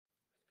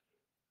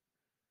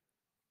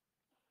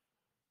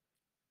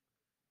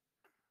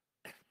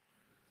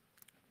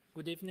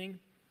Good evening.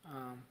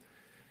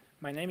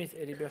 My name is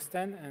Elie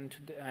Bursztein, and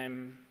today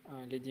I'm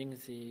leading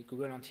the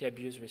Google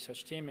Anti-Abuse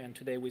Research Team, and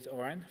today with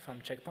Oren from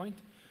Checkpoint.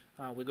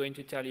 We're going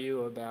to tell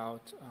you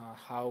about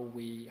how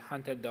we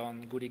hunted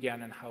down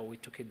Gooligan and how we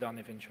took it down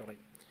eventually.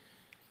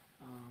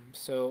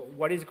 So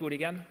what is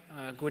Gooligan?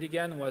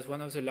 Gooligan was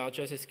one of the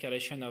largest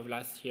escalations of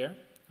last year.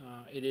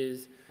 It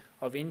is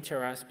of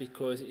interest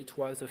because it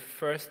was the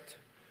first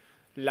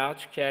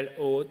large-scale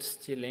auth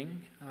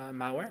stealing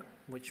malware,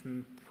 which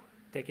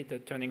take it a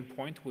turning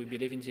point. We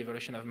believe in the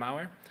evolution of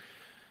malware.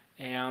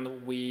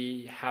 And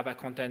we have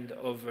accounted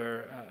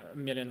over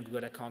 1 million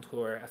Google accounts who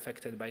are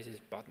affected by this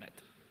botnet.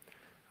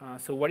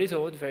 So what is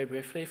auth, very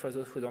briefly, for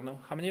those who don't know?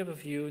 How many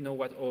of you know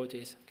what auth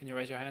is? Can you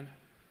raise your hand?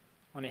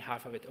 Only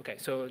half of it. OK,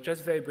 so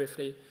just very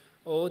briefly,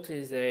 auth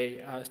is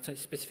a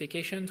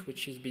specification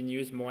which is being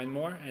used more and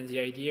more. And the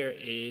idea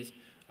is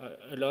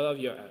a lot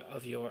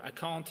of your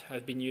account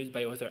have been used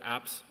by other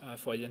apps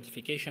for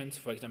identifications.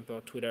 For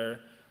example, Twitter,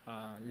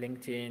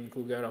 LinkedIn,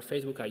 Google, or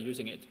Facebook are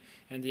using it.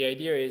 And the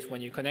idea is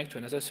when you connect to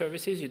another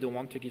services, you don't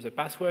want to give the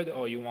password,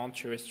 or you want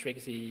to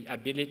restrict the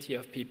ability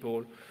of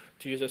people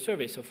to use the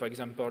service. So for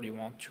example, you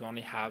want to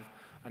only have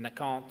an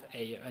account,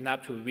 an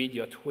app to read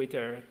your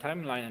Twitter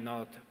timeline and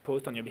not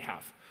post on your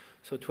behalf.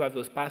 So to have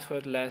those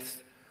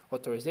passwordless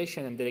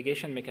authorization and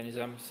delegation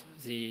mechanisms,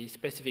 the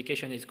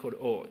specification is called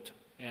auth.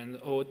 And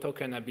auth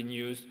tokens have been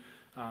used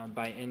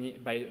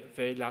by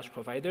very large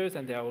providers,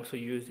 and they are also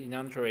used in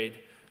Android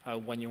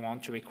when you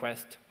want to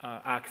request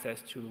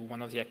access to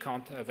one of the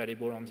accounts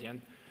available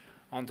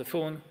on the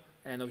phone,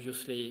 and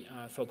obviously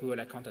for Google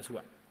account as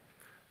well.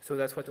 So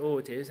that's what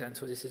auth is, and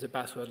so this is a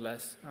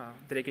passwordless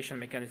delegation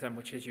mechanism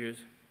which is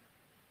used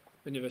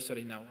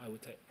universally now, I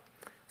would say.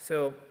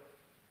 So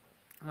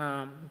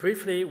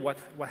briefly, what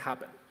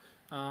happened?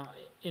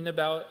 In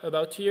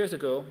about 2 years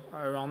ago,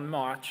 around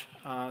March,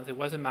 there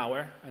was a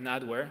malware, an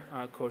adware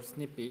called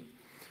Snappy,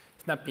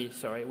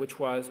 which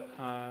was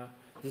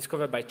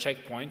discovered by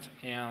Checkpoint.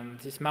 And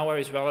this malware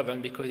is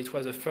relevant because it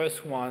was the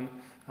first one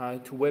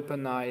to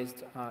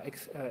weaponize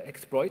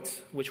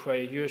exploits, which were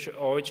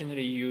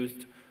originally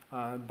used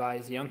by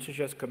the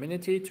enthusiast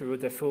community to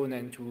root the phone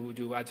and to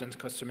do advanced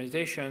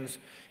customizations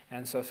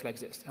and stuff like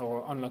this,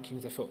 or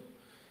unlocking the phone.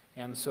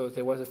 And so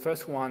there was the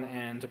first one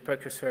and the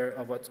precursor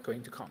of what's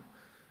going to come.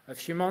 A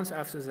few months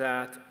after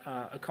that,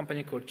 a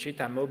company called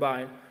Cheetah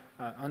Mobile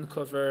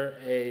uncovered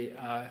a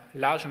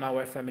large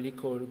malware family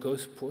called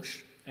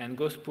GhostPush. And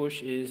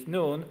GhostPush is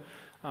known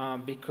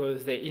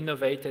because they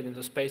innovated in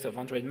the space of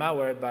Android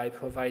malware by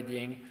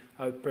providing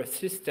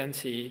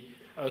persistency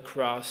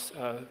across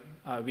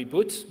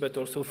reboots, but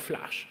also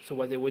flash. So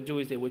what they would do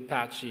is they would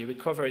patch the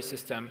recovery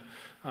system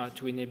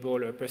to enable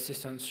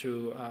persistence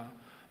through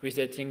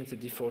resetting the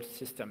default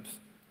systems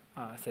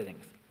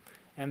settings.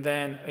 And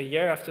then a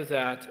year after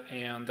that,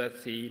 and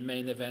that's the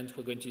main event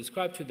we're going to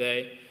describe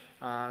today,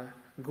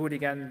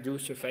 Gooligan do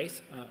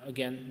surface,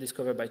 again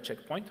discovered by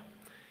Checkpoint.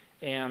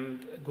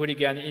 And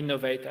Gooligan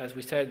innovate, as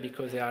we said,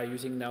 because they are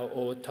using now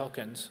auth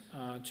tokens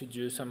to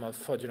do some of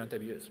fraudulent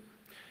abuse.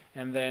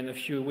 And then a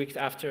few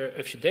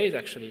days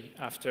actually,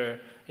 after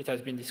it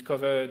has been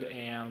discovered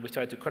and we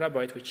started to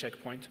collaborate with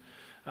Checkpoint,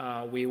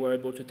 we were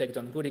able to take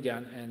down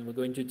Gooligan, and we're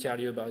going to tell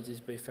you about this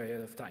brief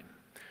period of time.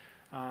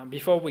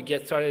 Before we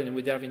get started and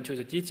we delve into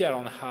the detail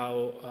on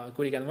how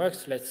Gooligan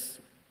works, let's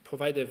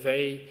provide a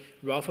very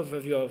rough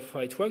overview of how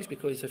it works,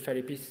 because it's a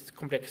fairly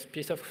complex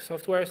piece of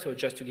software. So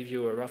just to give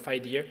you a rough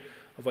idea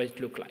of what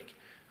it looks like.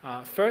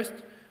 First,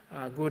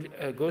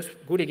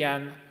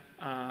 Gooligan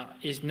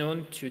is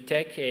known to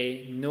take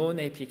a known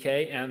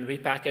APK and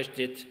repackage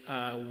it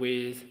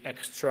with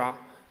extra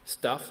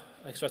stuff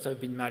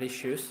being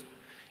malicious,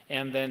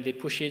 and then they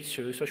push it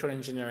through social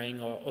engineering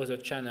or other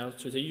channels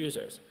to the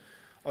users.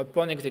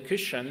 Upon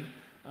execution,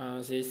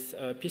 this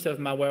piece of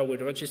malware will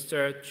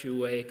register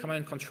to a command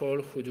and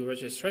control who do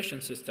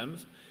registration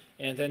systems,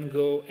 and then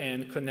go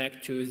and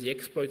connect to the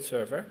exploit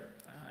server,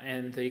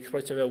 and the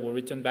exploit server will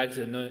return back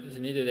the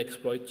needed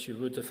exploit to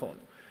root the phone.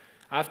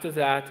 After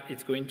that,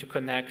 it's going to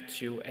connect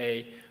to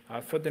a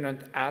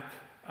fraudulent app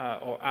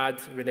or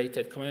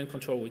ad-related command and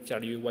control will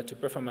tell you what to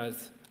perform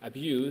as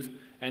abuse,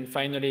 and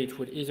finally it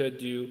will either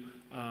do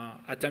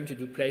attempt to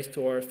do Play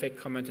Store, fake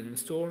comment and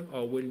install,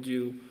 or will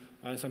do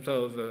some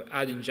sort of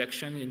ad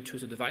injection into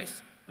the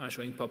device,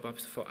 showing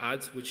pop-ups for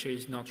ads, which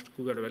is not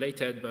Google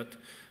related, but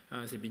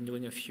they've been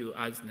doing a few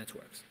ads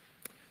networks.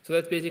 So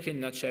that's basically in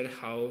a nutshell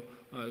how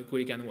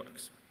Gooligan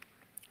works.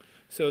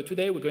 So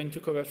today we're going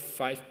to cover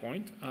 5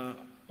 points.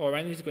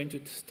 Oren is going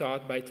to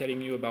start by telling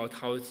you about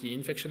how the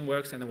infection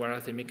works and what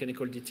are the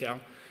mechanical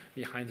details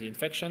behind the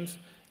infections,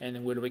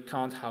 and we'll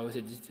recount how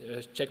the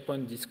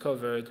Checkpoint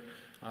discovered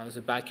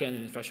the backend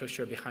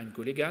infrastructure behind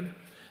Gooligan.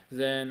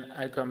 Then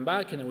I'll come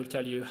back and I will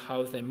tell you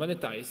how they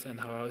monetize and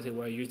how they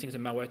were using the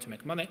malware to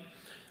make money.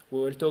 We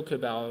will talk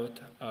about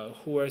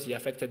who are the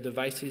affected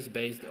devices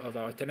based on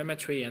our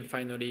telemetry, and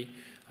finally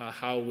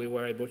how we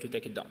were able to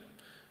take it down.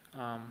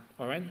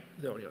 Oren,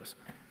 the floor is yours.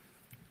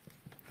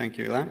 Thank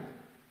you, Elie.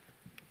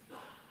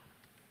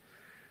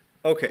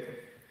 Okay,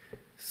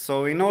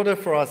 So in order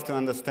for us to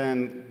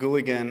understand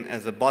Gooligan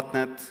as a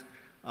botnet,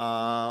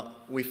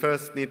 we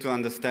first need to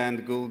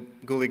understand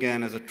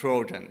Gooligan as a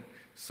Trojan,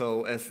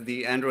 so as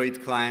the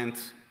Android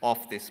client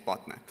of this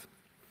botnet.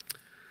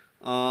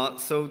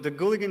 So the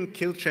Gooligan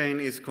kill chain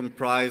is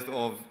comprised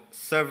of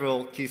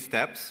several key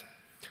steps.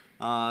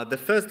 The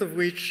first of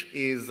which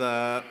is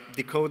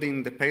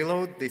decoding the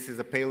payload. This is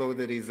a payload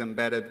that is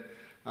embedded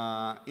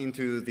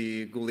into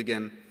the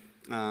Gooligan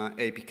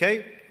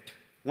APK.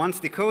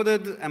 Once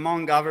decoded,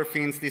 among other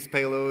things, this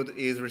payload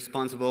is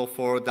responsible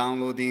for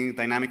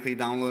dynamically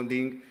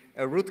downloading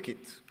a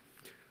rootkit.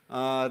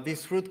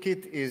 This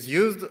rootkit is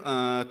used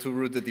to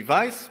root the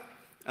device,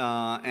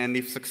 and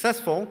if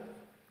successful,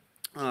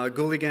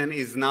 Gooligan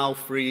is now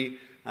free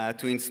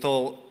to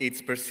install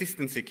its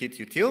persistency kit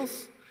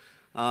utils,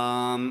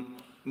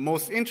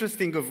 most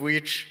interesting of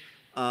which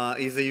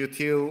is a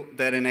util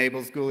that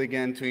enables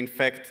Gooligan to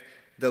infect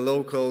the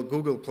local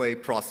Google Play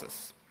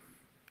process.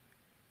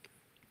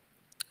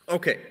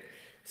 Okay,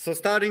 so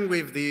starting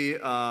with the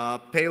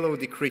payload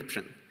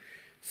decryption.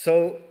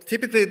 So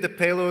typically the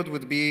payload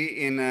would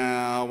be in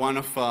one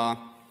of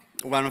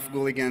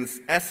Gooligan's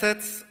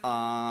assets.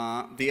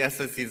 The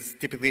asset is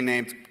typically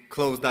named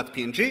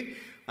close.png.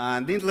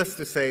 Needless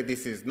to say,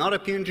 this is not a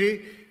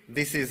PNG.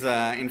 This is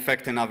in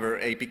fact another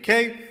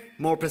APK.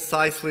 More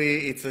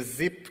precisely, it's a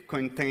zip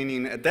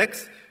containing a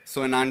DEX,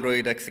 so an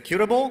Android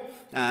executable,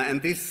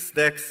 and this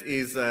DEX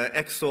is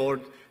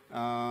XORed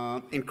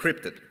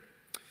encrypted.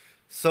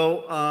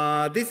 So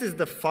this is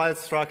the file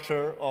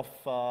structure of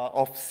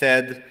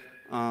said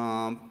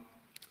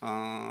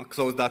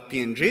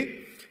close.png.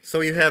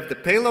 So you have the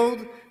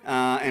payload,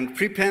 and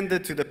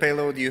prepended to the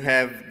payload you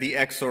have the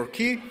XOR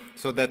key,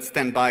 so that's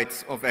 10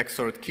 bytes of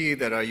XORed key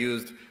that are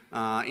used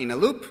in a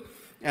loop.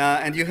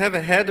 And you have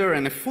a header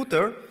and a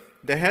footer.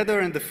 The header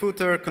and the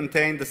footer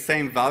contain the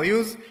same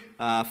values,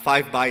 5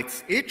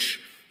 bytes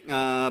each,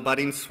 but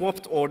in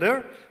swapped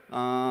order.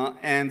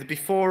 And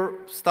before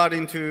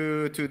starting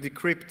to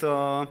decrypt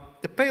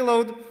the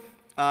payload,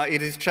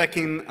 it is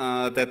checking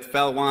that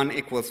val1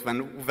 equals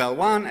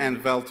val1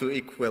 and val2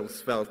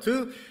 equals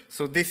val2.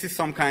 So this is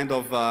some kind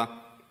of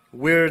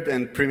weird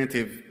and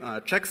primitive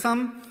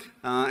checksum,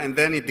 and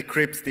then it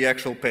decrypts the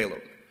actual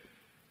payload.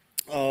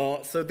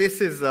 So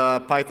this is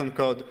Python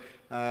code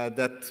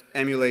that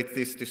emulates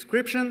this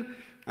description.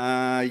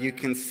 You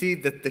can see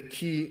that the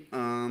key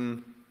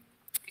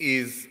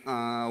is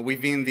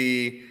within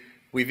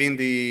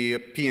the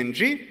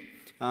PNG,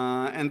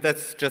 and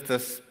that's just a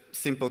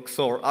simple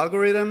XOR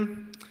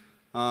algorithm.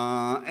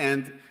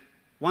 And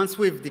once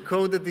we've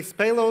decoded this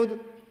payload,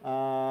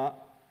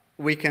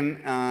 we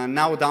can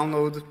now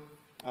download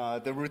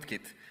the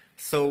rootkit.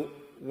 So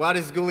what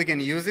is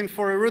Gooligan using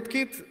for a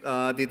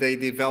rootkit? Did they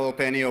develop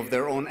any of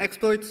their own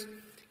exploits?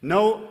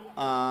 No,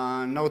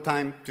 no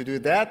time to do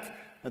that.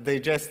 They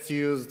just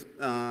used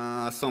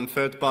some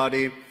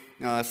third-party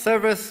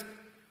service,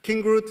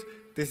 KingRoot.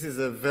 This is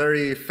a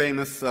very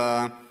famous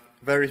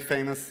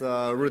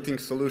routing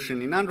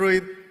solution in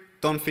Android.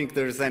 Don't think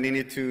there's any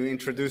need to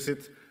introduce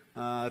it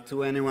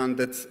to anyone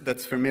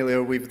that's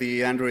familiar with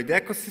the Android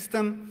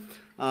ecosystem.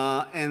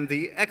 And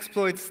the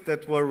exploits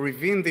that were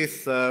within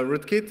this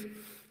rootkit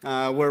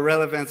were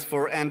relevant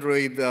for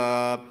Android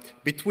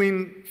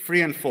between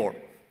 3 and 4.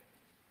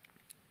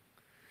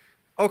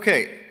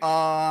 Okay,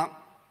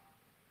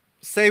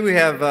 say we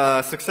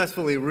have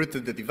successfully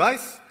rooted the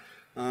device.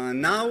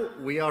 Now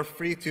we are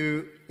free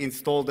to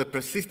install the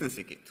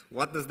persistency kit.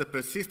 What does the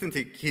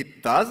persistency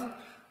kit do?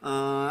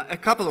 A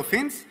couple of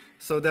things.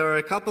 So there are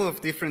a couple of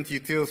different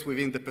utils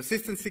within the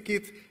persistency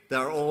kit. They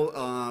are all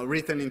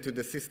written into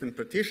the system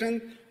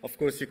partition. Of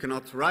course, you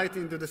cannot write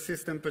into the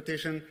system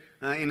partition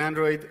in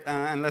Android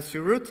unless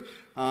you root.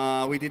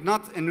 We did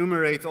not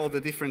enumerate all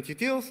the different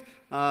utils,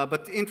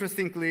 but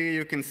interestingly,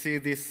 you can see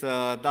this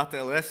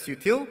 .ls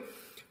util,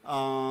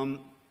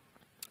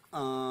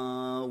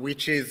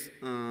 which is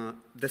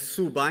the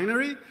SU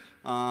binary,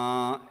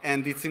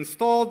 and it's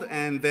installed,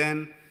 and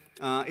then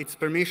its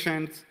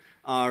permissions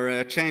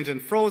are changed and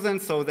frozen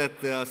so that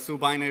the SU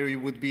binary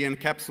would be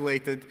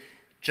encapsulated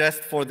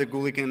just for the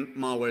Gooligan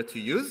malware to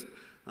use.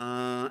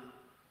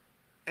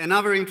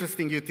 Another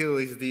interesting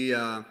util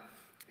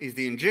is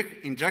the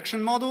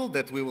injection model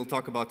that we will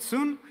talk about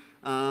soon.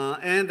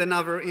 And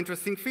another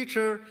interesting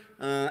feature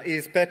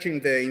is patching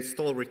the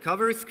install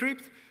recovery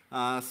script.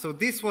 So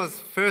this was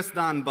first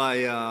done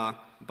by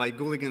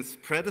Gooligan's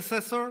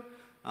predecessor,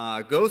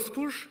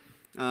 GhostPush.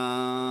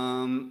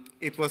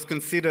 It was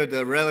considered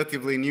a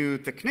relatively new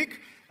technique,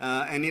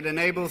 and it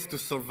enables to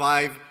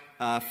survive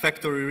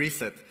factory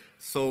reset.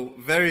 So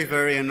very,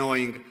 very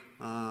annoying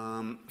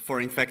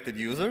for infected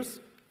users.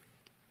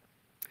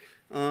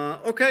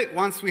 Okay,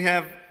 once we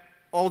have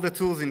all the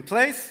tools in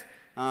place,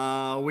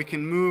 we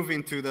can move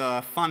into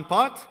the fun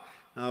part,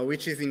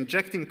 which is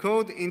injecting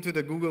code into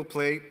the Google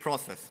Play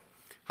process.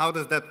 How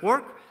does that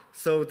work?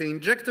 So the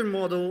injector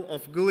model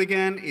of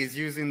Gooligan is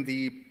using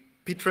the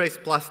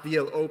ptrace plus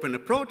DL open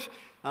approach.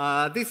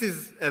 This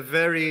is a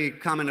very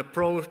common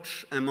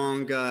approach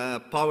among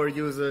power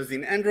users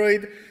in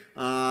Android.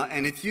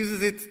 and it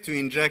uses it to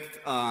inject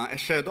a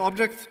shared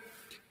object,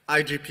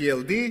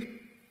 IGPLD.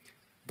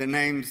 The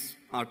names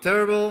are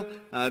terrible.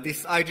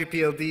 This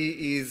IGPLD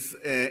is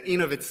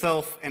in of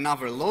itself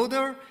another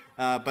loader,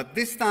 but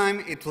this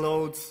time it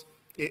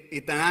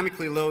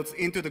dynamically loads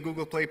into the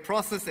Google Play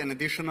process an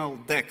additional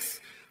DEX.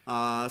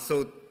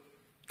 So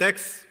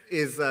DEX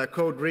is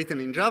code written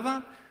in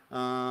Java.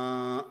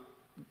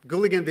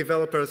 Gooligan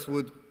developers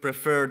would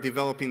prefer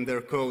developing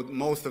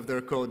most of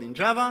their code in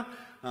Java.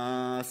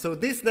 So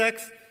this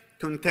DEX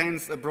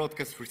contains a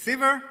broadcast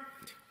receiver.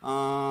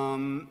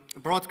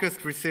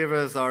 Broadcast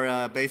receivers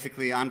are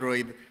basically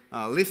Android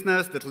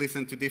listeners that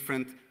listen to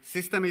different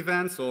system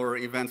events or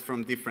events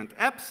from different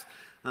apps.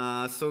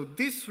 So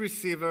this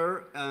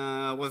receiver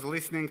was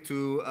listening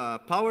to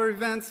power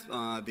events,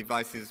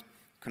 devices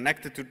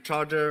connected to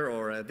charger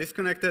or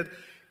disconnected,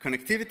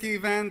 connectivity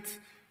event,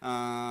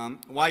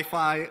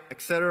 Wi-Fi,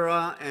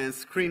 etc., and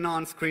screen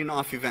on, screen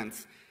off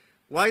events.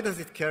 Why does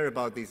it care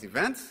about these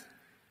events?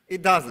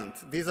 It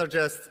doesn't. These are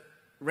just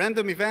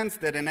random events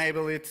that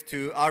enable it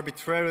to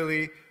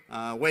arbitrarily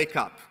wake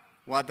up.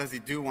 What does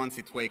it do once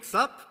it wakes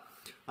up?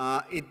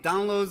 It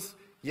downloads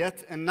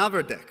yet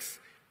another DEX.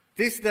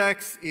 This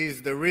DEX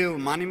is the real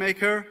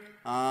moneymaker,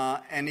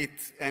 and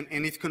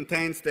it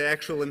contains the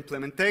actual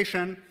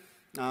implementation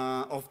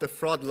of the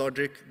fraud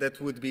logic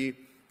that would be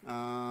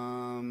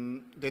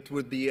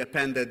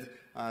appended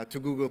to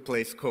Google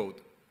Play's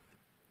code.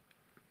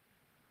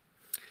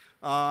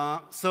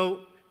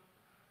 So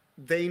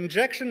the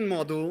injection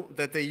model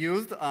that they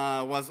used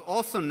was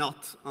also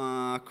not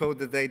code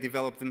that they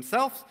developed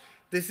themselves.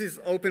 This is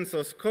open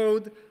source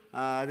code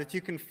that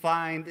you can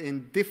find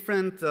in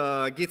different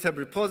GitHub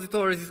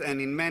repositories and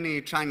in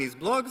many Chinese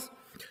blogs.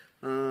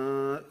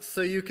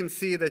 So you can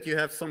see that you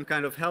have some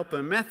kind of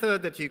helper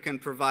method that you can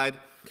provide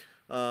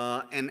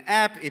an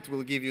app. It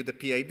will give you the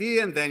PID,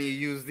 and then you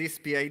use this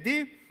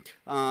PID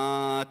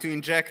to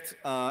inject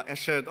a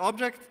shared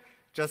object,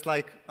 just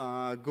like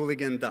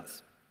Gooligan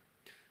does.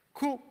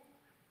 Cool.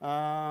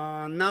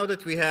 Now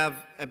that we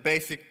have a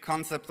basic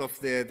concept of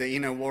the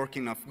inner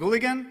working of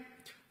Gooligan,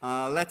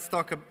 let's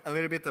talk a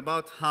little bit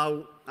about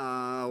how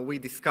we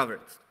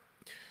discovered.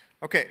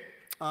 Okay,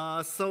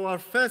 so our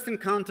first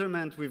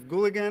encounterment with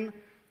Gooligan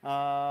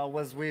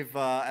was with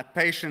a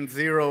patient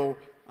zero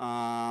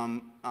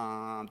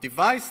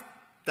device.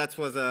 That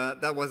was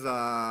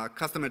a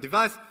customer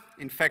device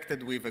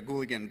infected with a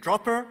Gooligan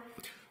dropper.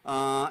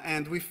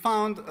 And we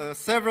found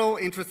several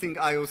interesting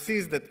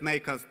IOCs that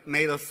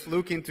made us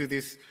look into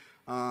this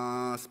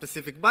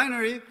specific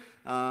binary.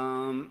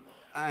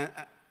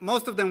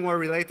 Most of them were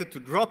related to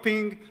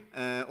dropping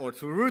or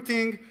to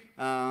routing,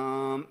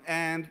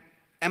 and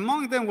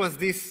among them was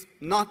this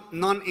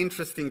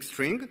non-interesting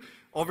string,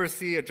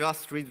 oversee,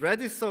 adjust, read,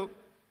 redis. So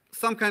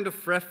some kind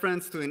of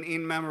reference to an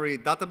in-memory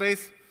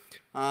database.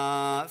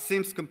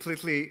 Seems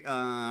completely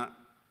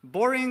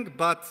boring,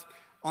 but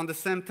on the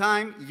same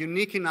time,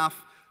 unique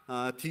enough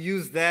to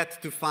use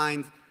that to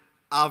find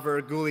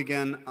other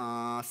Gooligan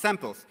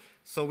samples.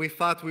 So we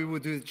thought we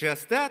would do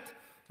just that.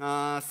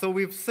 So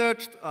we've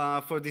searched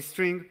for this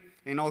string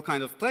in all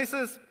kinds of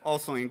places,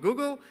 also in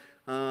Google,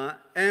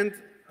 and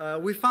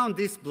we found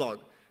this blog.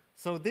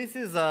 So this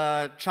is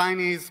a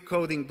Chinese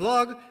coding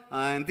blog,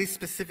 and this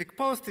specific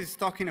post is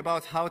talking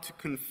about how to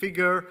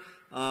configure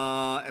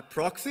a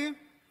proxy.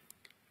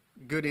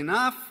 Good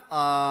enough.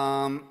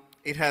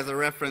 It has a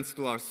reference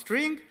to our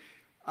string,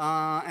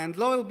 and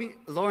lo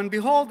and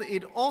behold,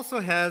 it also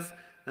has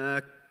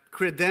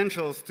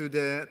credentials to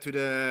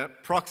the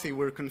proxy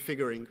we're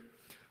configuring.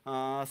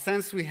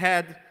 Since we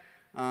had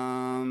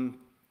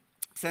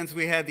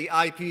the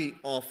IP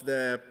of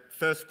the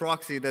first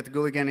proxy that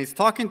Gooligan is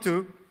talking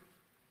to,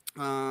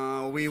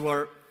 we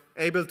were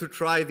able to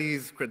try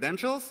these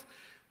credentials,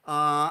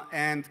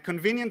 and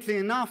conveniently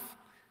enough,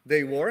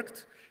 they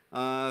worked.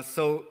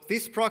 So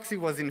this proxy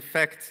was in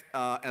fact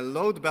a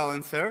load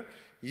balancer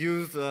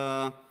used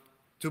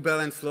to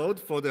balance load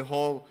for the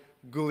whole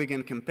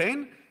Gooligan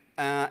campaign,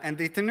 and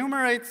it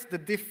enumerates the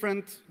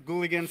different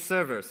Gooligan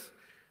servers.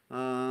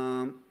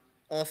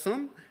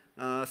 Awesome.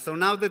 So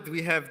now that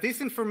we have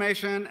this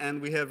information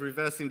and we have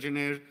reverse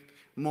engineered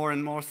more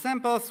and more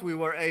samples, we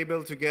were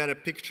able to get a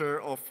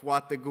picture of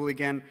what the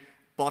Gooligan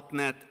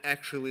botnet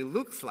actually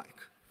looks like.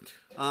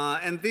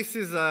 And this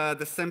is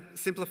the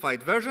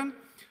simplified version.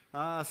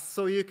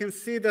 So you can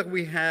see that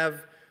we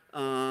have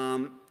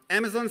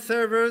Amazon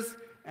servers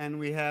and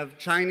we have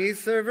Chinese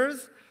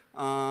servers.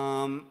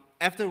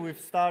 After we've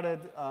started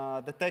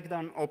the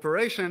takedown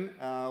operation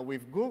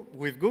with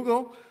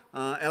Google,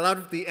 a lot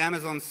of the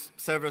Amazon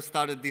servers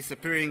started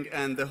disappearing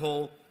and the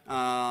whole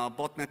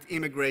botnet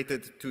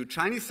immigrated to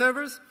Chinese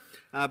servers.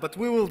 But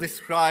we will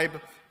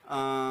describe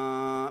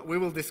how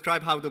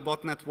the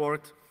botnet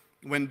worked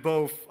when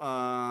both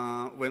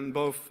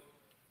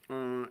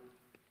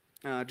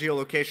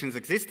geolocations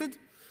existed.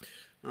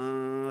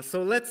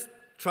 So let's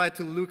try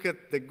to look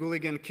at the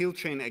Gooligan kill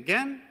chain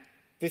again,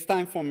 this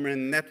time from a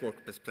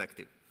network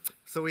perspective.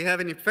 So we have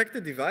an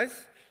infected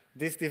device.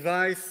 This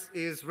device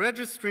is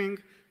registering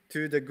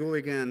to the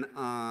Gooligan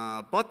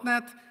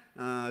botnet,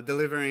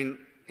 delivering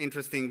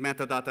interesting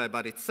metadata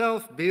about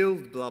itself,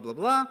 build, blah, blah,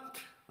 blah.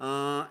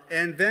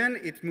 And then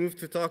it moved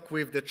to talk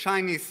with the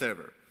Chinese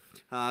server.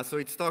 So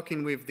it's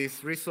talking with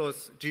this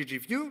resource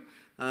ggview,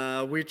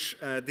 which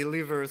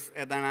delivers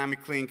a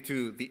dynamic link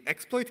to the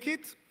exploit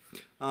kit.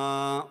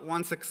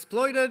 Once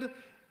exploited,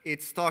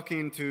 it's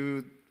talking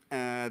to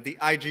the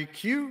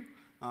IGQ,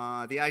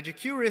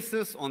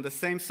 resource on the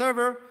same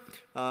server.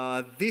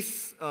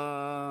 This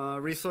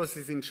resource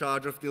is in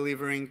charge of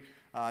delivering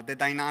the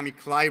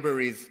dynamic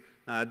libraries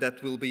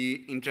that will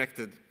be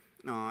injected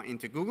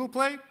into Google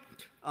Play.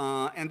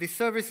 And this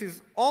service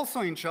is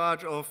also in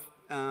charge of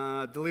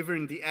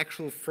delivering the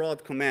actual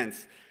fraud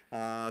commands.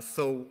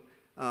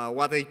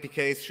 What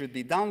APKs should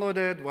be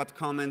downloaded, what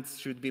comments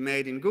should be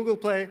made in Google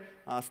Play,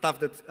 stuff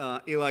that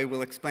Elie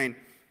will explain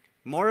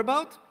more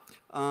about.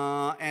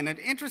 And an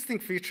interesting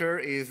feature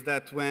is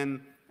that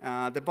when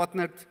the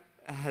botnet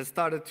has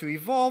started to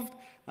evolve,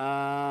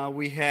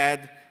 we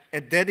had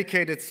a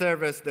dedicated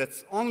service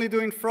that's only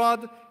doing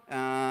fraud,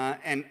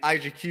 and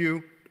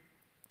IGQ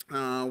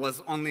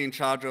was only in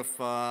charge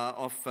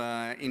of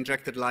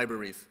injected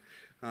libraries.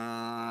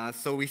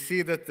 So we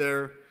see that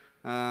they're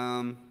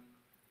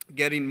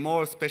getting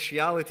more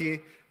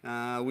speciality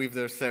with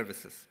their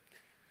services.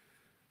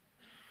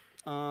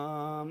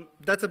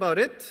 That's about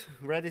it.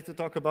 Ready to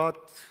talk about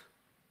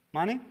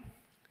money?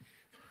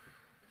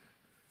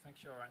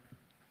 Thank you, Oren.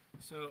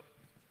 So,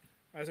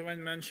 as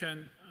Oren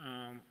mentioned,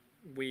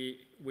 we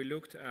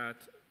looked at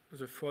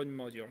the fraud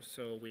module.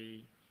 So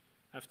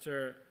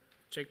after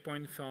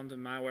Checkpoint found the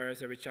malware,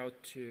 they reached out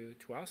to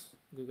us,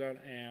 Google,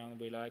 and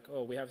we're like,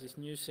 oh, we have this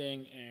new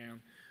thing,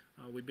 and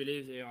we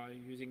believe they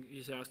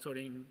are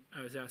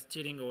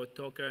stealing our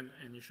token,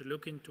 and you should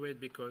look into it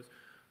because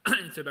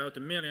it's about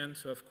 1 million.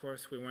 So of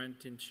course we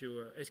went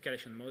into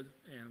escalation mode,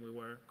 and we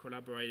were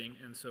collaborating,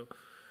 and so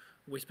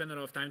we spent a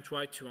lot of time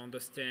trying to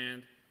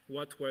understand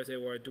what they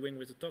were doing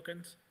with the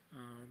tokens,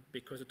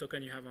 because the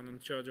token you have on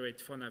uncharged rate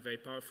phone are very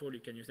powerful.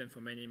 You can use them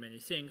for many, many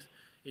things.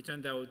 It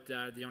turned out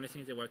that the only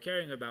thing they were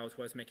caring about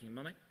was making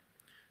money.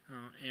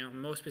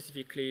 And more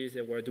specifically,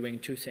 they were doing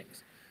two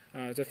things.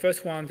 The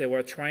first one, they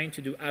were trying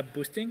to do app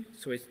boosting.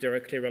 So it's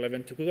directly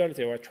relevant to Google.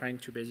 They were trying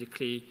to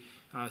basically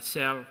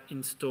sell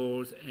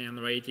installs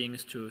and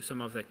ratings to some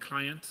of their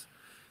clients.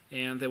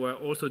 And they were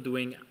also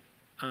doing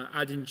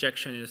ad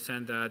injection in the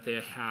sense that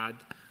they had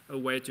a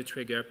way to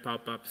trigger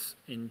pop-ups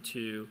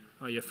into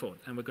your phone.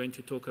 And we're going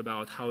to talk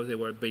about how they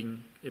were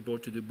being able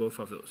to do both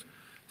of those.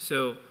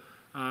 So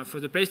for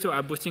the Play Store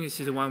app boosting, this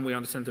is the one we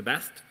understand the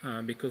best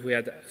because we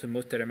had the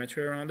most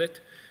telemetry around it.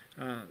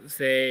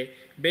 They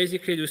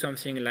basically do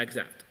something like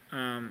that.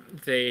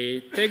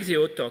 They take the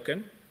old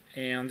token,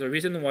 and the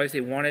reason why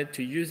they wanted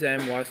to use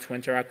them was to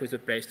interact with the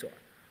Play Store.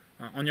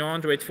 On your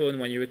Android phone,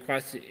 when you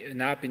request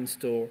an app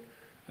install,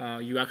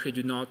 you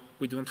actually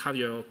we don't have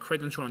your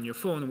credential on your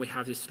phone. We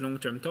have this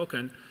long-term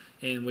token,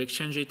 and we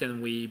exchange it,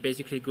 and we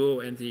basically go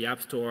in the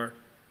App Store.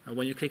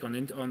 When you click on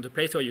the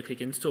Play Store, you click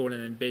install,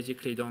 and then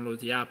basically download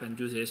the app and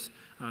do this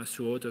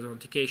through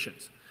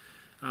authentications.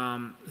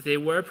 They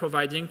were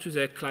providing to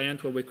their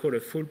client what we call a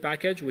full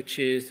package, which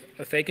is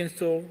a fake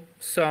install,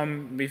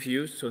 some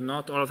reviews. So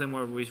not all of them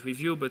were with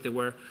review, but they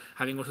were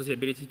having also the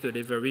ability to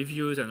deliver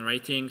reviews and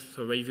ratings.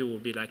 So review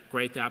would be like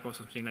great app or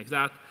something like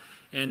that.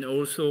 And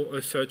also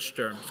a search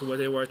term. So what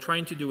they were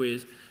trying to do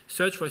is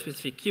search for a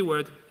specific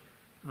keyword,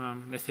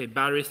 let's say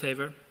battery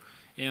saver,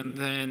 and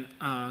then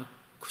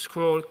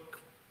scroll,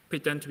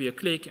 pretend to be a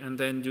click, and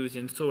then do the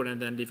install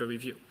and then leave a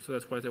review. So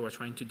that's what they were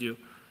trying to do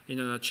in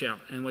a nutshell.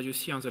 And what you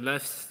see on the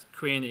left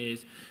screen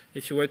is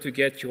if you were to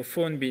get your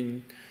phone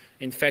being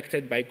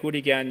infected by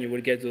Gooligan, you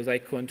will get those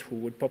icons who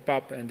would pop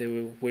up, and they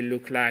will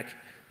look like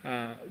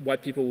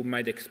what people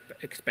might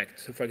expect.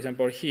 So for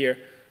example, here,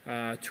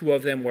 two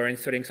of them were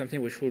installing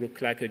something which would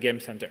look like a game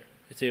center.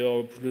 They are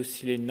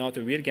obviously not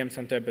a real game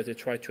center, but they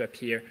try to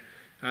appear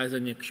as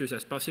innocuous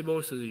as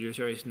possible so the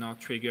user is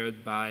not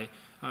triggered by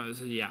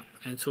the app.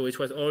 And so it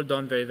was all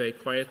done very, very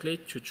quietly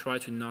to try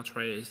to not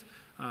raise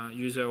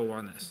user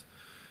awareness.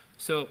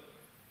 So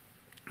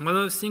one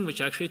of the things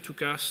which actually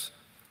took us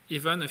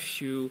even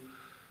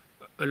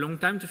a long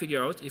time to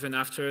figure out, even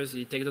after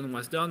the takedown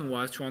was done,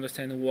 was to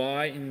understand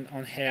why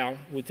on hell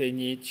would they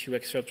need to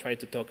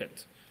exfiltrate the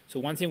tokens. So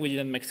one thing which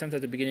didn't make sense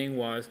at the beginning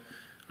was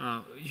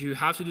you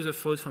have to do the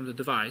fraud from the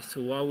device.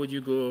 So why would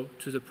you go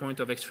to the point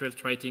of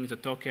exfiltrating the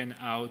token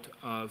out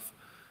of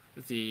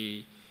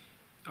the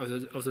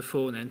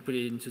phone and put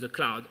it into the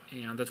cloud?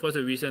 And that was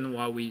the reason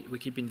why we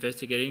keep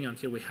investigating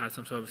until we had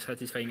some sort of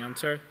satisfying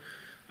answer.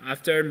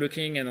 After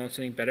looking and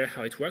understanding better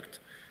how it worked,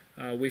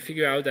 we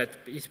figured out that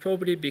it's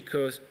probably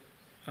because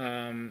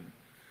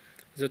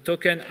the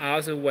token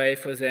has a way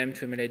for them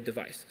to emulate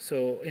device.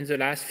 So in the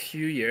last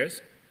few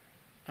years,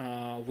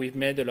 we've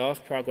made a lot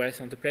of progress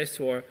on the Play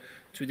Store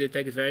to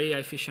detect very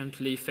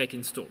efficiently fake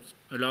installs.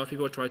 A lot of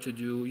people try to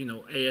do,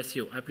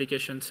 ASEO,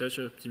 application search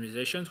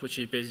optimizations, which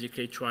is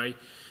basically try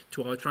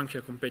to outrank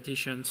your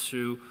competition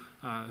through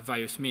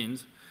various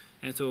means.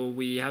 And so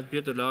we have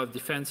built a lot of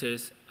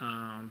defenses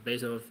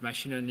based on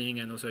machine learning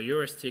and also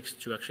heuristics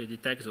to actually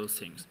detect those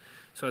things.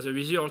 So as a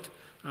result,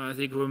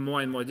 they grew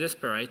more and more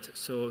desperate.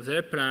 So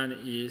their plan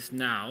is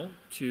now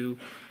to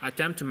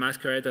attempt to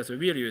masquerade as a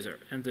real user.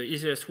 And the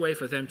easiest way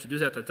for them to do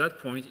that at that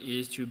point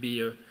is to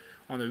be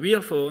on a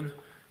real phone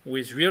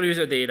with real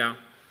user data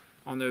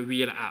on a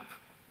real app.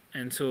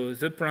 And so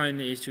the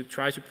plan is to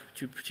try to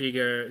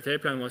trigger, their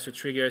plan was to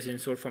trigger the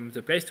install from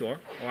the Play Store,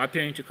 or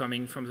appearing to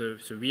coming from the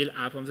real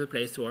app on the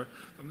Play Store,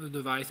 from the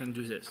device, and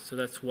do this. So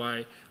that's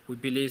why we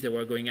believe they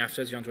were going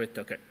after the Android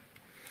token.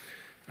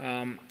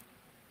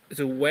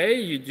 The way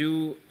you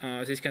do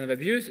this kind of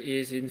abuse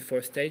is in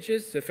 4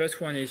 stages. The first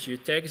one is you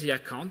take the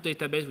account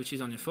database, which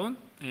is on your phone,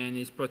 and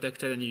it's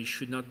protected, and you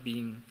should not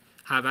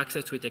have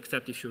access to it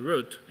except if you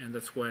root, and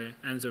that's where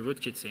ends the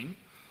rootkit thing,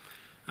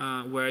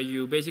 where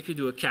you basically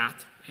do a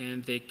cat,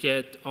 and they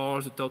get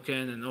all the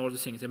token and all the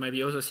things. There might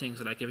be other things,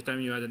 like every time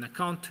you add an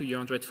account to your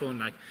Android phone,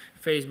 like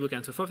Facebook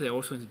and so forth, they're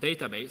also in the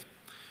database.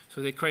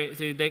 So they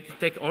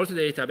take all the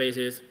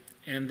databases,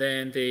 and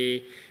then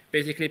they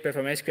basically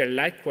perform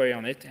SQL-like query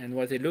on it, and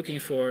what they're looking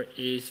for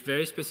is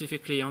very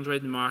specifically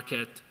Android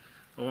Market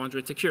or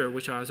Android Secure,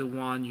 which are the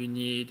one you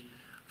need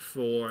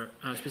for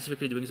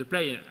specifically doing the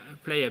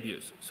play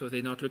abuse. So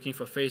they're not looking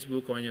for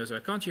Facebook or any other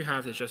account you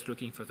have, they're just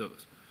looking for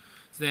those.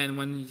 Then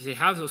when they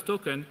have those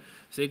tokens,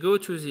 they go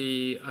to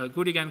the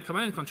Gooligan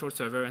command and control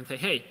server and say,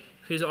 hey,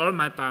 here's all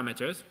my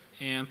parameters,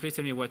 and please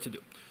tell me what to do.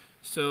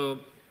 So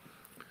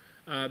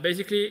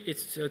basically,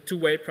 it's a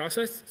 2-way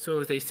process.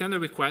 So they send a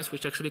request,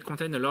 which actually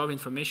contains a lot of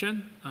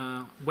information,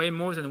 way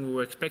more than we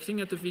were expecting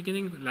at the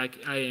beginning,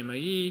 like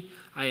IMEI,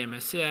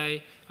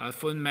 IMSA,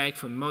 phone make,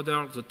 phone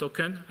model, the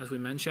token, as we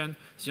mentioned,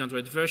 the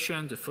Android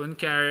version, the phone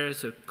carrier,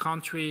 the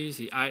country,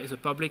 the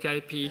public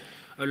IP,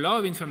 a lot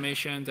of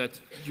information that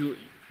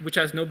which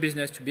has no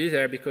business to be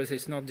there because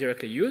it's not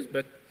directly used,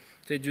 but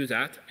they do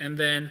that. And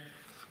then,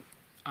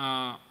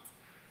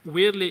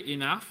 weirdly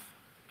enough,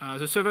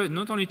 the server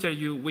not only tells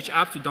you which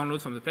app to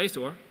download from the Play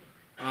Store,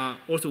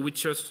 also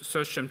which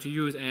search term to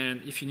use,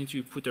 and if you need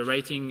to put a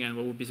rating and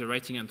what would be the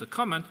rating and the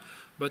comment,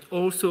 but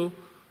also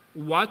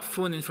what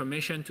phone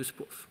information to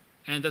spoof.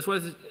 And that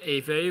was a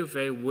very,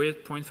 very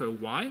weird point for a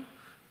while,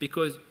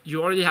 because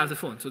you already have the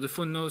phone. So the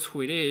phone knows who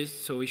it is,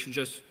 so it should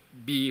just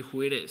be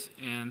who it is.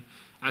 And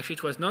actually,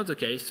 it was not the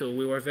case, so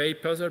we were very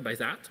puzzled by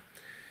that.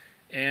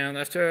 And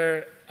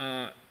after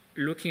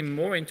looking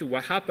more into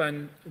what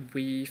happened,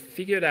 we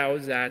figured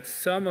out that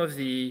some of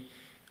the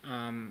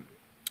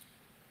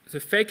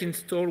fake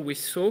install we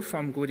saw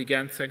from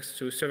Gooligan, thanks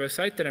to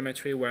server-side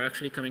telemetry, were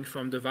actually coming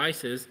from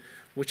devices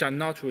which are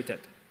not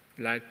rooted,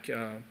 like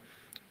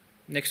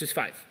Nexus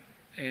 5.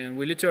 And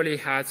we literally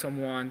had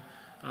someone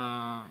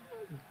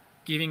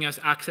giving us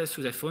access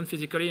to the phone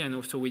physically, and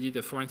also we did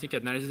a forensic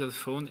analysis of the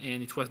phone,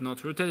 and it was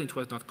not rooted, it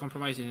was not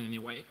compromised in any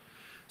way.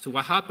 So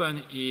what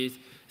happened is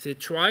they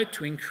tried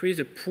to increase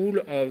the pool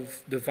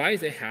of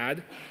device they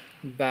had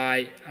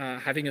by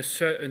having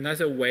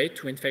another way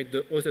to infect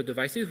the other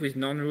devices with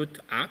non-root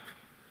app,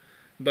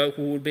 but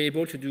who would be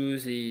able to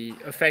do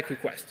a fake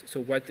request.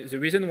 So the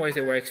reason why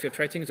they were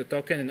exfiltrating the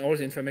token and all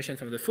the information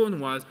from the phone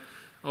was,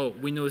 oh,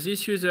 we know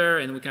this user,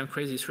 and we can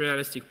create this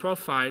realistic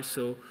profile,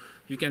 so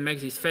you can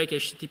make this fake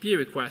HTTP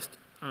request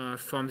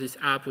from this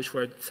app, which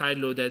were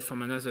side-loaded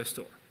from another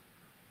store.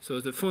 So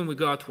the phone we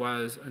got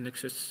was a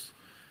Nexus.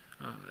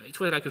 It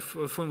was like a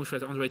phone which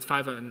was Android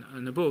 5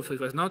 and above, so it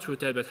was not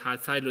rooted, but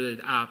had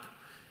side-loaded app,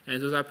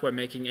 and those apps were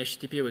making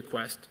HTTP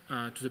requests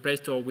to the Play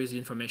Store with the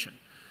information.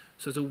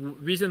 So the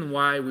reason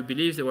why we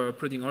believe they were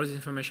uploading all this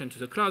information to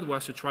the cloud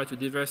was to try to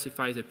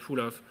diversify the pool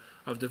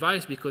of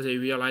device, because they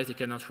realized they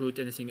cannot root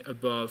anything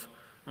above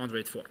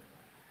Android 4.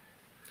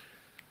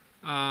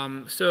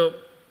 So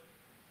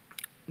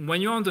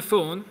when you're on the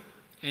phone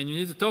and you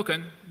need a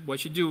token,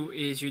 what you do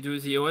is you do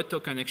the OAuth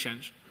token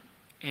exchange.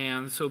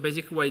 And so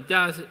basically what it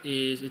does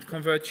is it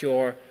converts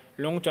your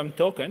long-term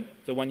token,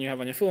 the one you have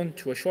on your phone,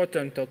 to a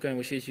short-term token,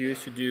 which is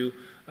used to do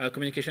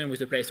communication with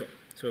the Play Store.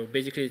 So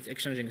basically it's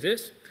exchanging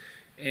this.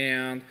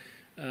 And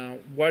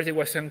while there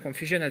was some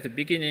confusion at the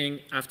beginning,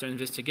 after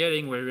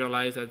investigating, we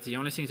realized that the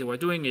only thing they were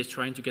doing is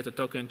trying to get a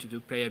token to do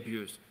play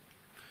abuse.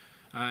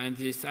 And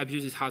this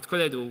abuse is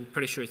hard-coded, we're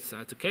pretty sure it's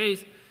the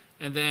case.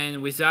 And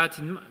then with that,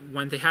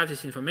 when they have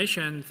this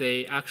information,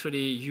 they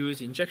actually use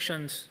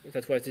injections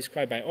that was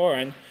described by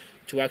Oren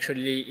to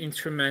actually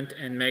instrument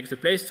and make the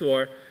Play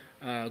Store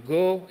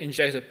go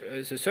inject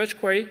the search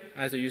query,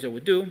 as the user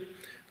would do,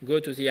 go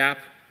to the app,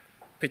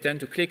 pretend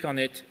to click on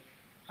it,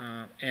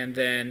 and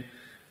then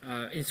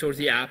install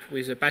the app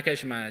with a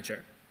package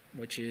manager,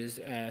 which is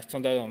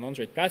standard on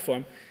Android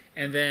platform.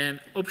 And then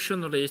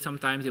optionally,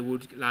 sometimes they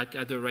would like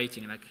add a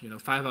rating, like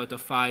 5 out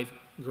of 5,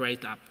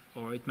 great app,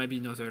 or it might be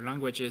in other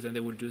languages, and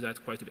they will do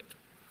that quite a bit.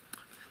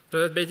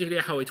 So that's basically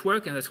how it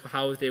worked, and that's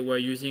how they were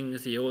using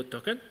the OAuth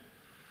token.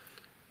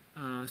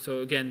 So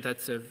again,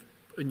 that's a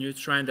new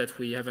trend that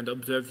we haven't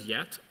observed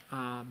yet.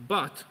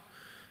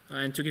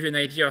 And to give you an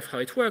idea of how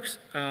it works,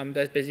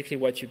 that's basically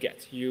what you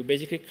get. You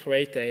basically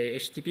create a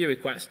HTTP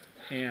request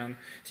And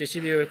the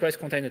HTTP request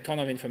contains a ton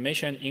of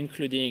information,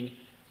 including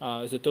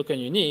the token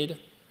you need,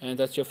 and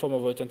that's your form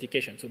of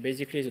authentication. So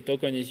basically, the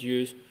token is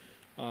used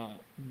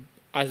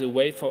as a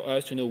way for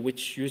us to know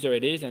which user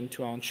it is and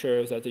to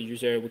ensure that the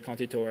user will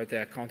count it toward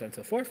their account and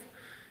so forth.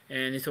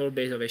 And it's all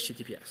based on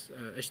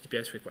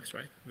HTTPS request,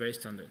 right? Very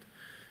standard.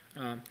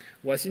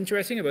 What's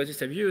interesting about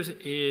this abuse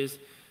is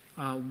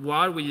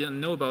while we didn't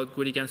know about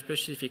Gooligan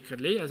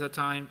specifically at the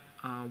time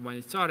when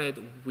it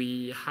started,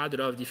 we had a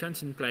lot of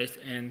defense in place,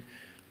 and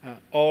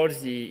all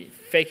the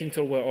fake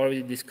install were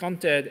already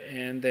discounted,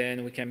 and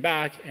then we came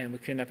back and we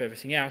cleaned up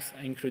everything else,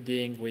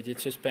 including we did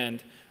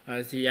suspend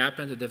the app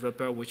and the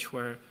developer which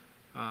were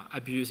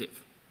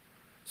abusive.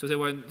 So they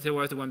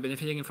were the one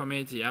benefiting from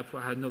it. The app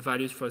had no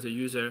values for the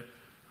user,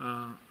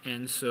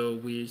 and so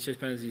we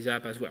suspended this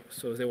app as well.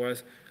 So there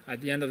was,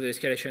 at the end of the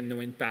escalation, no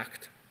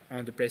impact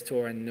on the Play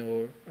Store and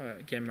no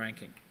game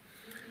ranking.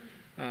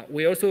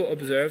 We also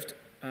observed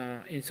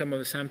in some of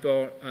the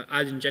sample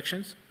ad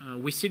injections.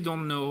 We still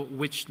don't know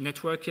which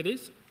network it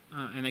is,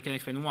 and I can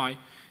explain why.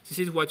 This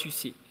is what you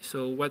see.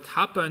 So what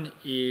happened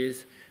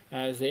is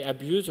they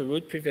abuse the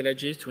root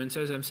privileges to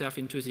insert themselves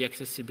into the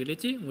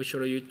accessibility, which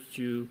allow you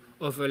to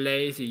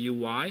overlay the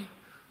UI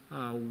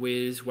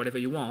with whatever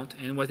you want.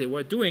 And what they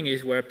were doing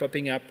is we're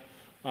popping up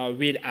a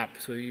real app.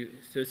 So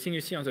the thing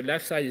you see on the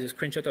left side is a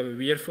screenshot of a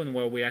real phone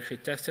where we actually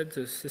tested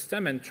the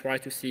system and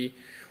tried to see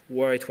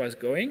where it was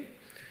going.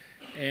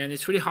 And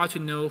it's really hard to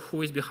know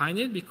who is behind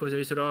it because there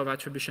is a lot of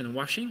attribution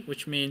washing,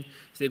 which means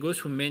they go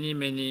through many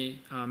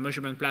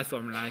measurement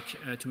platforms,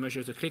 like to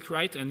measure the click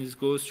rate, and it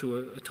goes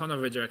through a ton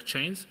of redirect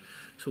chains.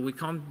 So we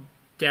can't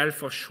tell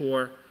for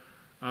sure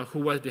who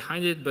was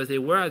behind it, but they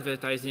were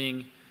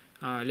advertising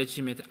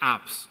legitimate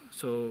apps.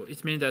 So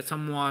it means that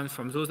someone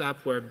from those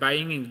apps were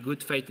buying in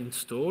good faith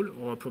install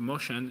or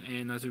promotion,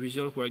 and as a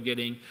result, we're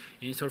getting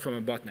install from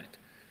a botnet.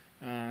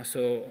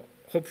 So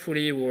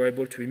hopefully we were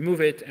able to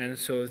remove it, and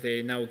so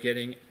they're now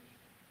getting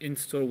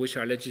install which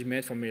are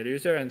legitimate from real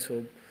user, and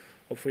so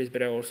hopefully it's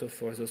better also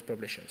for those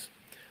publishers.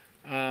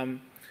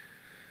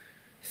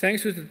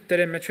 Thanks to the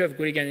telemetry of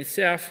Gooligan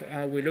itself,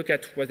 we look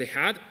at what they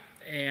had,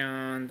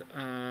 and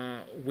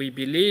we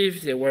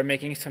believe they were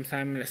making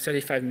sometimes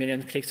 35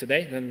 million clicks a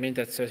day. Doesn't mean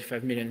that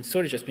 35 million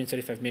install, it just means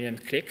 35 million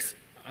clicks.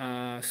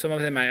 Some of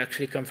them might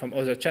actually come from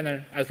other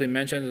channels. As we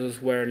mentioned,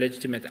 those were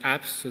legitimate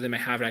apps, so they may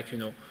have, like,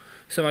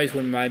 some of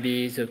it might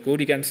be the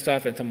Gooligan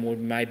stuff, and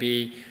some might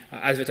be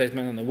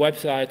advertisement on the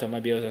website, or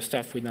maybe other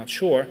stuff, we're not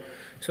sure.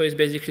 So it's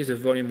basically the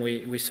volume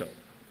we saw.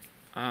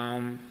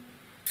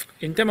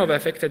 In terms of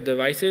affected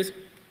devices,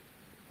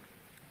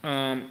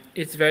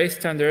 it's very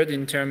standard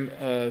in terms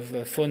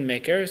of phone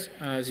makers.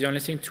 The only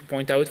thing to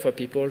point out for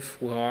people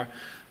who are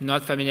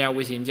not familiar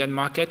with the Indian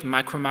market,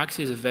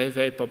 Micromax is a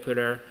very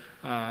popular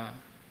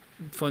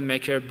phone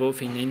maker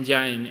both in India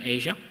and in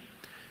Asia.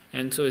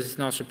 And so it's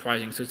not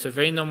surprising. So it's a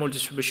very normal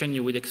distribution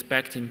you would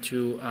expect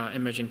into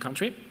emerging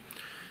country.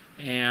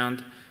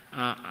 And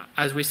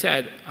as we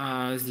said,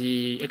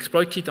 the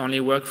exploit kit only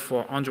worked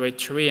for Android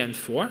 3 and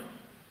 4.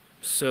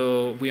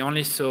 So we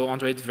only saw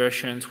Android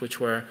versions which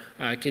were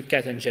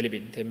KitKat and Jelly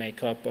Bean. They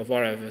make up of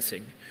all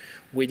everything.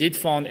 We did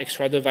find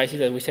extra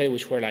devices, as we said,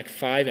 which were like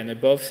 5 and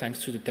above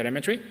thanks to the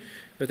telemetry,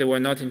 but they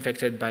were not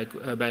infected by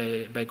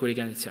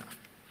Gooligan itself.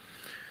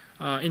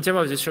 In terms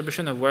of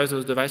distribution of where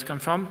those devices come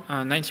from,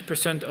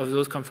 90% of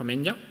those come from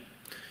India,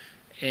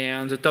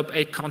 and the top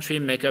 8 countries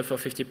make up for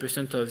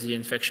 50% of the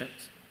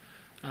infections.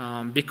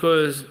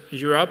 Because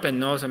Europe and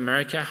North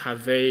America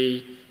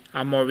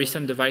are more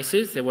recent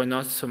devices, they were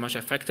not so much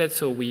affected,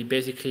 so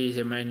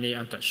they're mainly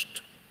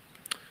untouched.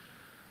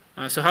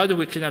 So how do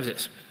we clean up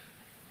this?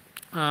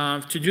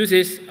 To do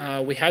this,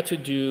 we had to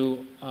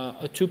do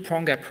a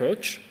two-pronged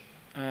approach.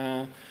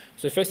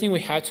 The first thing we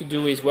had to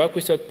do is work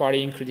with third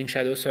party, including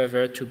Shadow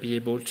Server, to be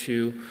able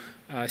to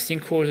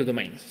sinkhole the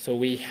domains. So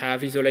we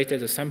have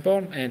isolated the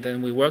sample, and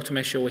then we worked to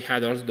make sure we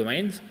had all the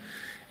domains.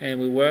 And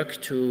we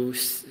worked to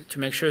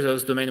make sure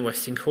those domains were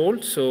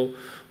sinkholed, so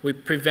we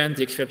prevent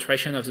the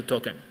exfiltration of the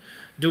token.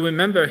 Do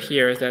remember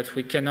here that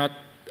we cannot,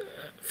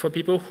 for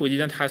people who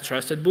didn't have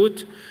trusted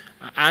boot,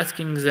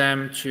 asking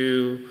them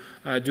to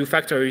do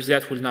factory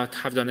reset will not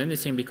have done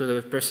anything because of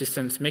the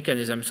persistence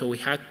mechanism. So we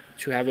had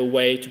to have a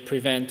way to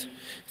prevent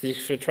the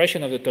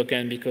exfiltration of the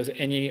token because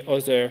any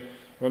other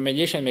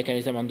remediation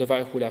mechanism on the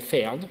device would have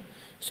failed.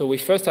 So we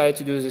first started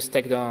to do this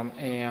takedown,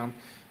 and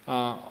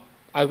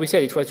as we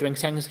said, it was during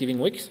Thanksgiving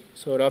weeks,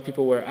 so a lot of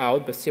people were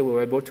out, but still we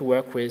were able to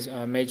work with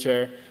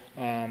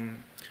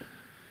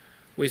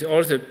with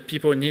all the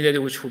people needed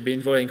which would be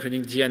involved,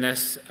 including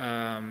DNS,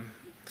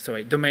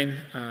 domain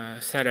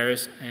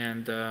sellers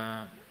and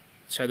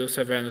Shadow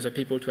Server and other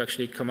people to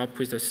actually come up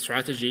with a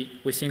strategy.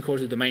 We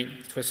synchronize the domain.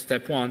 It was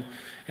step one.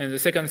 And the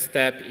second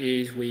step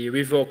is we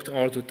revoked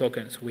all the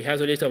tokens. We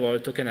have a list of all the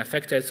tokens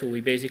affected, so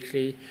we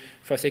basically,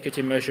 for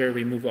security measure,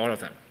 remove all of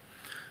them.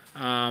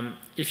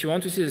 If you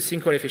want to see the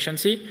sync call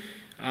efficiency,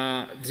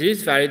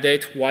 this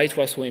validates why it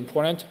was so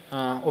important.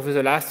 Over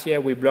the last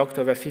year, we blocked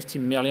over 50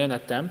 million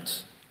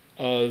attempts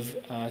of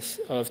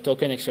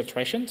token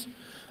exfiltrations.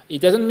 it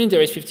doesn't mean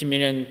there is 50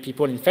 million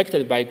people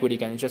infected by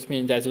Gooligan. It just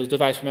means that those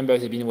device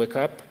members have been wake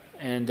up,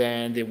 and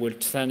then they will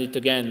send it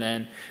again,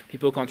 and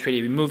people can't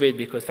really remove it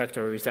because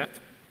factory reset.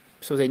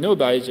 So they know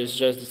about it,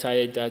 just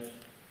decided that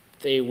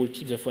they will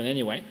keep the phone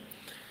anyway.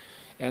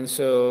 And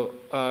so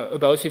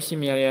about 50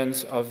 million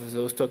of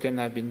those tokens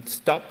have been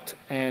stopped,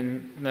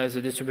 and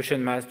the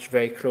distribution matched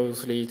very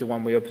closely the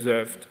one we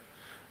observed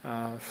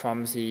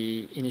from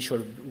the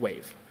initial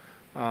wave.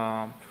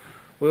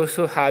 We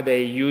also had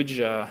a huge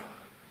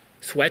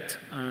sweat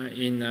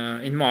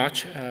in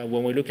March.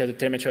 When we look at the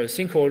telemetry of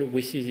the sinkhole,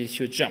 we see this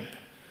huge jump.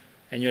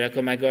 And you're like,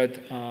 oh my God,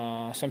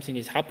 something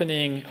is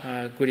happening,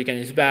 Gooligan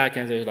is back,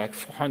 and there's like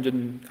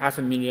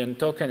 500,000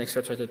 tokens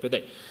extracted per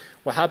day.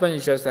 What happened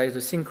is just like the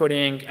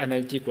syncoding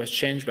analytic was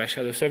changed by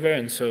Shadow Server,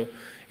 and so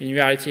in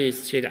reality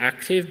it's still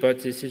active,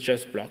 but this is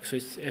just blocked, so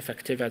it's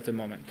effective at the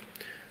moment.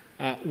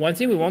 One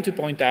thing we want to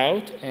point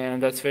out,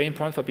 and that's very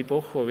important for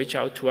people who reach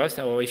out to us,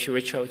 or if you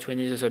reach out to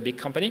any other big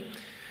company,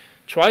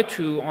 try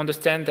to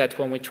understand that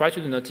when we try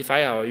to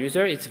notify our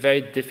user, it's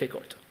very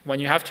difficult. When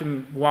you have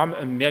to warn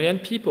 1 million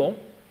people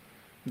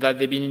that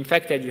they've been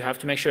infected, you have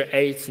to make sure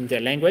A, it's in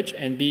their language,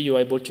 and B, you're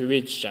able to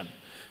reach them.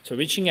 So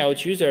reaching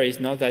out user is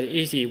not that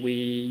easy. We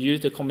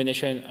use the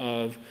combination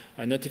of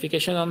a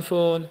notification on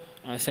phone,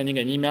 sending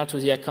an email to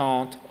the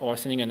account, or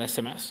sending an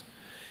SMS.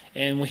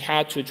 And we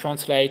had to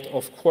translate,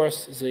 of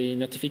course, the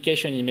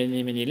notification in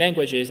many, many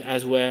languages,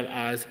 as well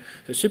as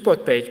the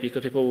support page,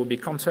 because people will be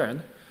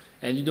concerned.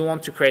 And you don't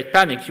want to create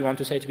panic. You want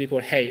to say to people,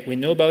 hey, we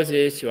know about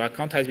this, your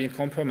account has been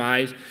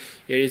compromised,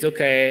 it is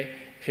okay,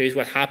 here's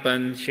what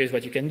happened, here's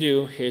what you can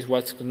do, here's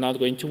what's not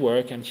going to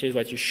work, and here's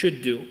what you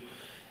should do.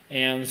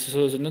 And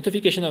so the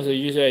notification of the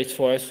user is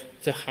for us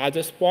the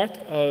hardest part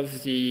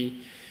of the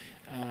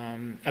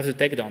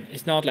takedown.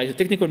 It's not like the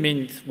technical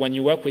means when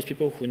you work with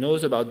people who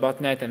knows about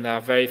botnet and are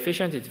very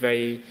efficient, it's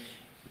very,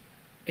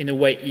 in a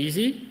way,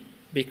 easy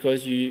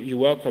because you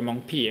work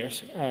among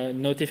peers.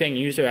 Notifying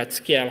user at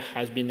scale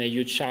has been a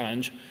huge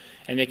challenge,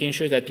 and making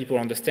sure that people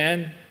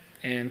understand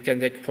and can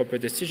take proper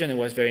decision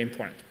was very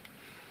important.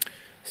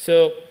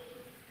 So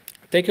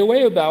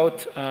takeaway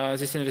about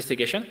this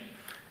investigation.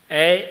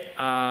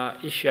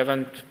 If you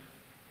haven't,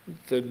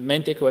 the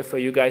main takeaway for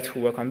you guys who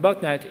work on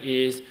botnet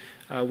is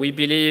we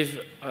believe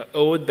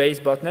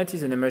OAuth-based botnet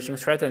is an emerging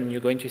threat, and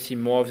you're going to see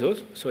more of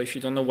those. So if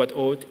you don't know what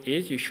OAuth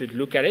is, you should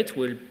look at it.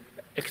 We'll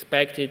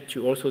expect it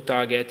to also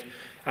target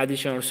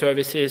additional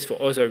services for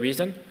other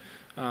reasons.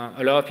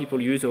 A lot of people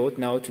use OAuth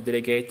now to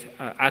delegate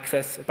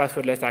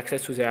passwordless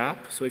access to their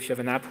app. So if you have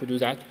an app who do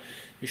that,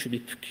 you should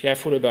be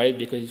careful about it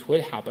because it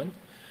will happen.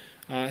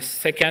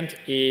 Second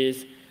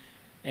is,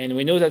 and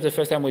we know that the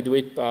first time we do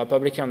it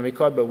publicly on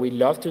record, but we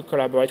love to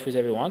collaborate with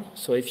everyone.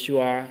 So if you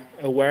are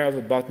aware of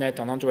a botnet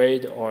on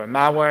Android or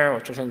malware or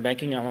transaction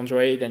banking on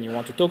Android and you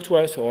want to talk to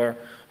us, or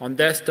on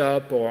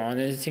desktop or on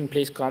anything,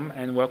 please come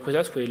and work with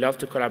us. We love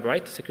to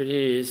collaborate.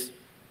 Security is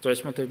the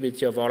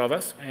responsibility of all of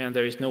us, and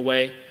there is no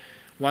way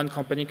one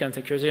company can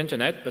secure the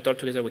internet, but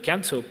altogether we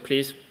can. So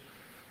please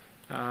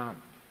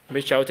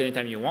reach out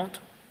anytime you want.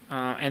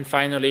 And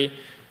finally,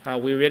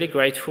 we're really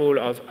grateful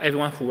of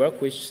everyone who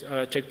worked with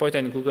Checkpoint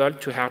and Google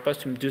to help us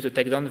to do the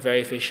takedown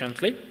very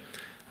efficiently.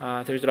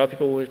 There's a lot of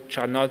people which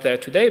are not there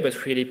today,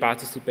 but really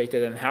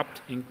participated and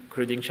helped,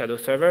 including Shadow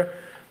Server.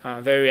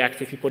 Very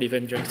active people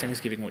even during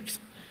Thanksgiving weeks.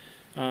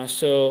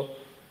 So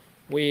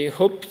we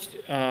hope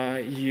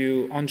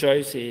you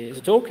enjoy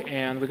the talk,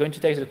 and we're going to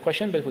take the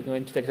question, but we're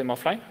going to take them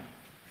offline.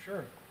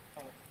 Sure.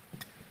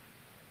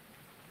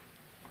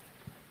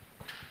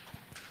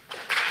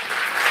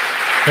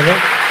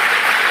 Hello.